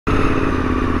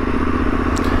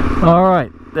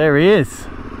Alright, there he is.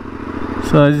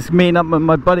 So just meeting up with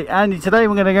my buddy Andy today.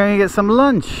 We're going to go and get some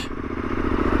lunch.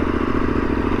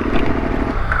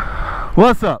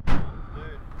 What's up? Dude,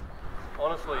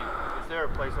 honestly, is there a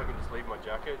place I can just leave my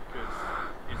jacket? Because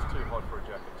it's too hot for a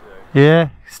jacket today. Yeah,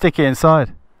 stick it inside.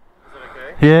 Is that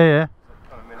okay? Yeah,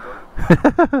 Kind of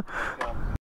mental.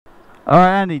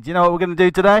 Alright Andy, do you know what we're going to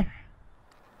do today?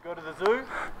 Go to the zoo?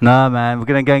 Nah man, we're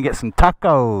going to go and get some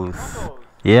tacos. Tacos?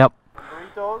 Yep.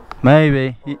 Burritos?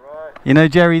 Maybe. Alright. You know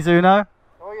Jerry's Uno?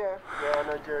 Oh yeah. Yeah, I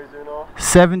know Jerry's Uno.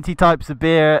 70 types of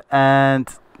beer and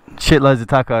shitloads of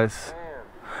tacos. Damn.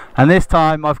 And this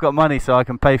time I've got money so I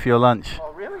can pay for your lunch.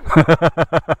 Oh really?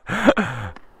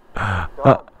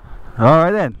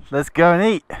 Alright then, let's go and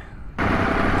eat.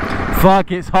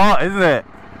 Fuck, it's hot, isn't it?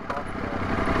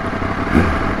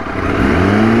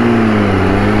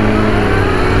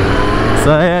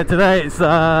 So yeah, today it's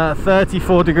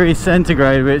 34 degrees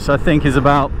centigrade, which I think is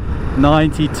about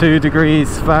 92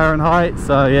 degrees Fahrenheit.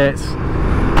 So yeah, it's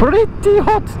pretty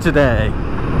hot today.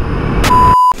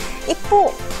 一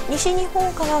方、西日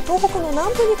本から東北の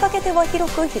南部にかけては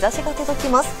広く日差しが届き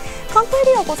ます。関東エ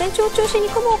リアは午前中を中心に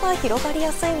雲が広がり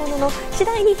やすいものの、次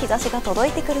第に日差しが届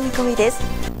いてくる見込みです。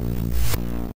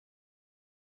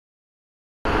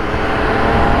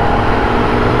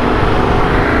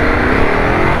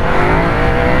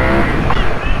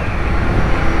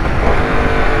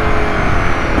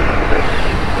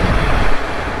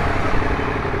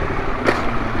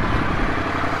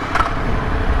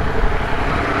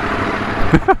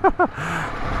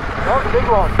That was a big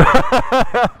one.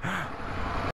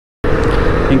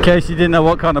 In case you didn't know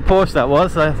what kind of Porsche that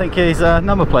was, I think his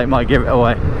number plate might give it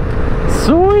away.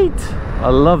 Sweet! I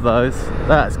love those.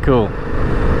 That's cool.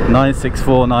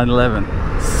 964 911.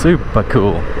 Super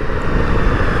cool.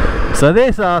 So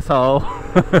this asshole,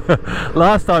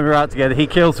 last time we were out together, he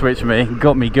kill switched me,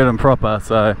 got me good and proper.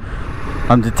 So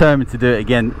I'm determined to do it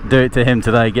again. Do it to him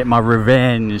today. Get my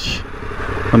revenge.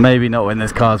 Or maybe not when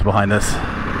there's cars behind us.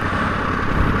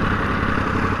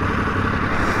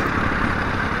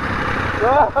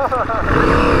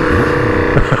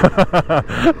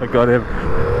 I got him.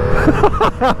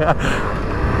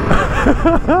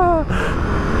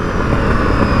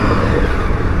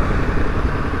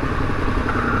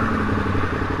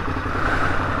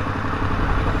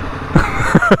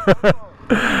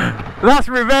 That's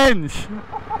revenge.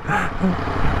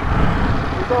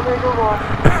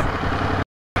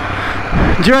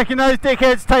 Do you reckon those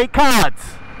dickheads take cards?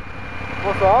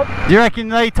 What's that? Do you reckon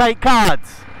they take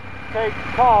cards? Take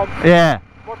cards? Yeah.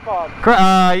 What card?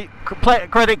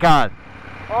 Credit card.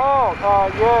 Oh,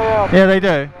 yeah. Yeah, they do.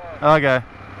 Yeah. Okay.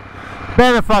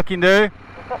 Better fucking do.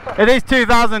 It is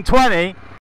 2020.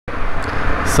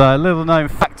 So a little known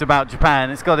fact about Japan,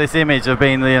 it's got this image of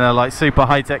being, you know, like super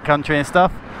high-tech country and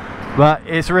stuff, but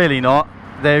it's really not.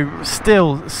 They're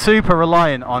still super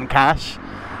reliant on cash,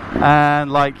 and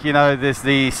like, you know, there's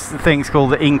these things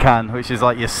called the inkan, which is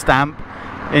like your stamp.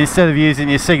 Instead of using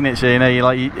your signature, you know,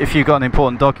 if you've got an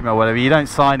important document or whatever, you don't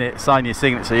sign your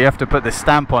signature, you have to put the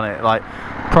stamp on it, like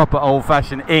proper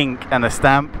old-fashioned ink and a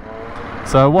stamp.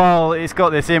 So while it's got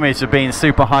this image of being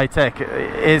super high-tech,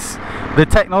 the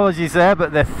technology's there,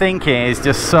 but their thinking is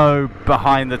just so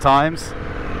behind the times.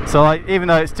 So like, even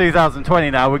though it's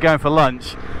 2020 now, we're going for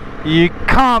lunch, you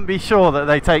can't be sure that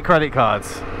they take credit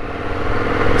cards.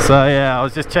 So yeah, I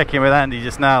was just checking with Andy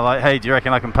just now, like, hey, do you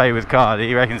reckon I can pay with card?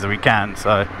 He reckons that we can,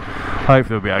 so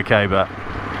hopefully it'll be okay. But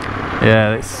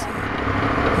yeah,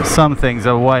 some things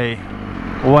are way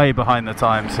behind the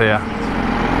times here.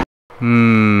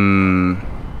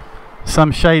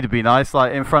 Some shade would be nice,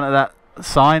 like in front of that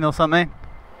sign or something.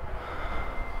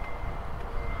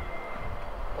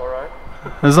 Alright.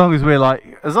 As long as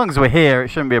we're here, it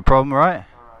shouldn't be a problem, right?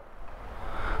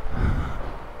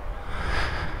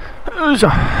 I'm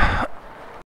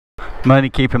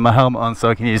only keeping my helmet on so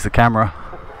I can use the camera.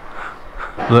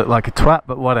 Look like a twat,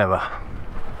 but whatever.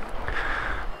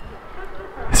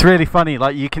 It's really funny,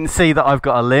 like you can see that I've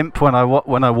got a limp when I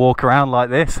walk around like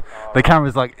this. The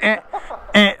camera's like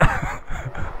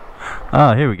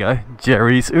Ah, here we go.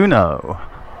 Jerry's Uno.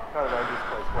 I kind of know this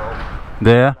place well.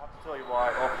 There. I have to tell you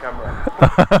why off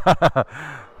camera.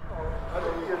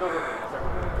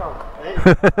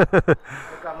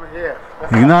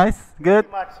 Nice, good.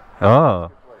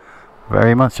 Oh,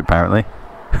 very much apparently.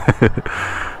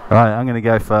 Right, I'm gonna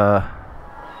go for.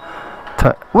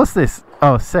 What's this?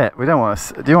 Oh, set. We don't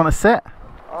want a. Do you want a set?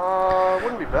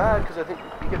 Wouldn't be bad because I think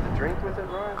you get the drink with it,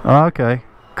 right? Oh, okay,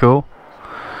 cool.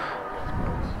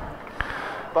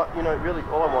 But you know, really,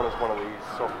 all I want is one of these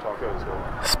soft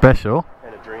tacos. Special.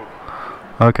 And a drink.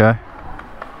 Okay.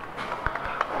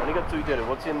 Only got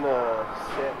What's in the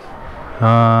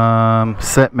set?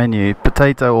 Set menu: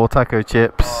 potato or taco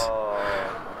chips.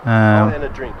 And a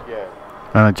drink, yeah.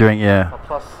 And a drink, yeah.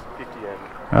 Plus 50 yen.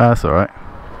 That's alright.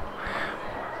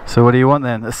 So what do you want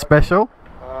then? A special?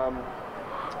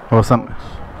 Or something? I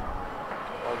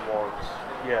want,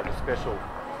 yeah, the special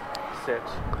set.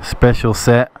 Special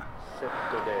set.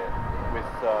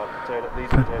 With these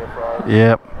potato fries.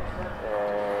 Yep.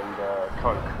 And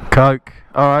Coke. Coke.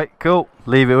 Alright, cool.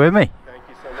 Leave it with me. Thank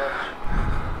you so much.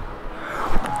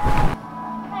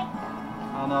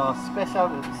 スペシャ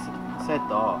ルセッ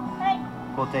ト、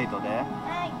ポテトで、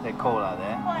でコーラで、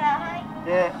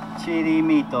でチリ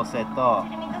ミートセット、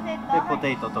でポ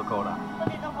テトとコーラ。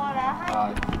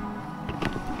はい。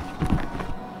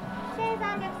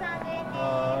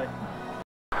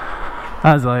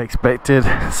As I expected.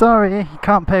 Sorry, you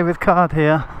can't pay with card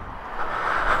here.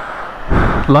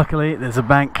 Luckily, there's a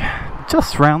bank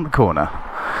just round the corner,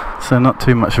 so not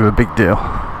too much of a big deal.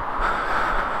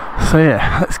 So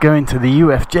yeah, let's go into the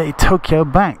UFJ Tokyo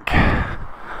Bank.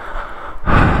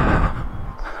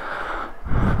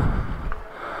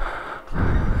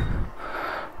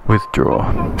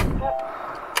 Withdraw.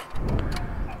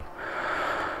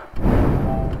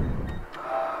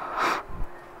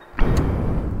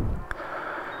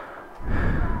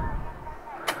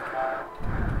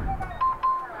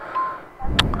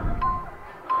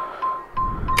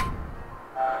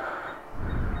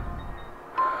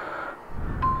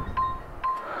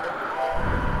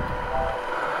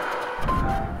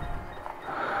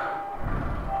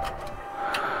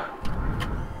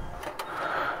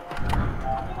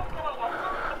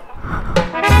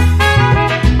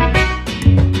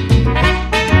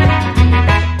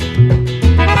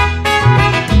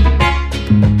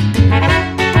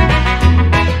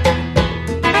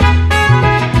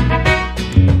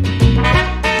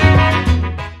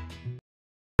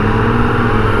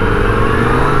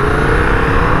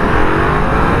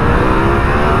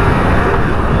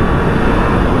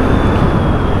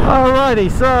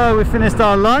 So we finished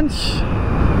our lunch.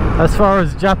 As far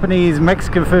as Japanese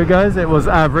Mexican food goes, it was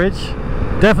average.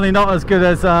 Definitely not as good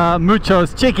as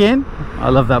Mucho's Chicken. I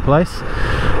love that place.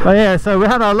 But yeah, so we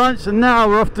had our lunch and now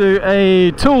we're off to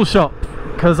a tool shop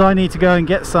because I need to go and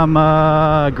get some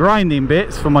grinding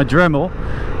bits for my Dremel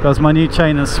because my new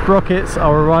chain and sprockets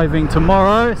are arriving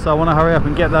tomorrow, so I want to hurry up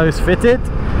and get those fitted.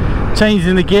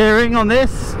 Changing the gearing on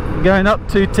this, going up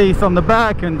 2 teeth on the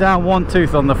back and down 1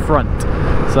 tooth on the front.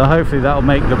 So hopefully that'll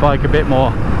make the bike a bit more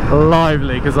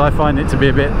lively because I find it to be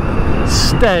a bit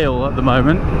stale at the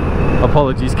moment.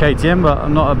 Apologies KTM, but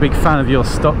I'm not a big fan of your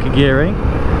stock gearing.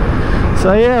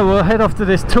 So yeah, we'll head off to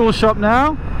this tool shop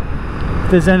now.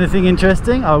 If there's anything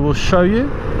interesting, I will show you.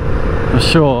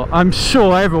 I'm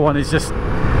sure everyone is just,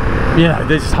 you know,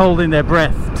 they're just holding their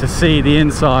breath to see the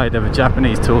inside of a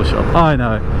Japanese tool shop. I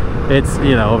know, it's,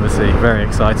 you know, obviously very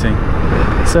exciting.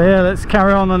 So yeah, let's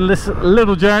carry on this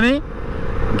little journey.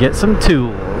 Get some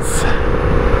tools.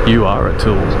 You are a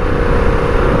tool.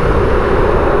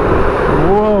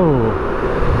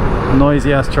 Whoa!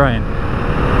 Noisy ass train.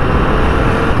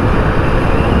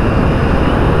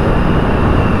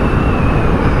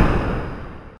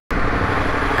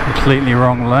 Completely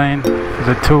wrong lane for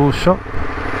the tool shop.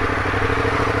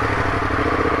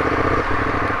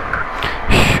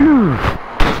 Phew!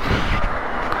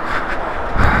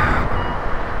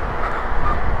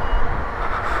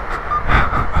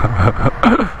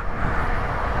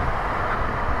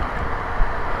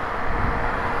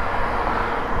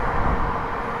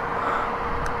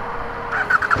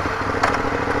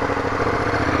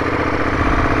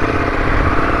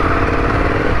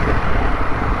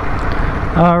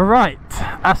 Alright,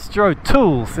 Astro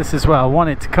Tools, this is where I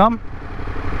wanted to come.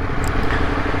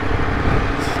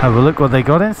 Let's have a look what they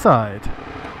got inside.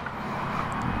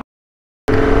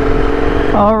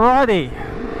 Alrighty,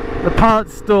 the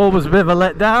parts store was a bit of a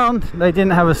letdown. They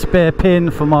didn't have a spare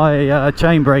pin for my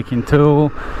chain braking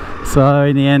tool, so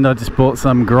in the end I just bought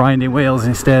some grinding wheels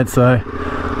instead. So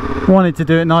wanted to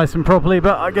do it nice and properly,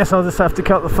 but I guess I'll just have to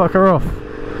cut the fucker off.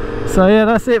 So yeah,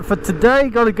 that's it for today.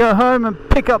 Got to go home and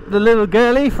pick up the little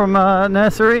girlie from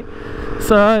nursery.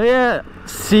 So yeah,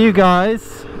 see you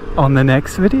guys on the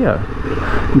next video.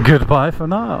 Goodbye for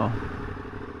now.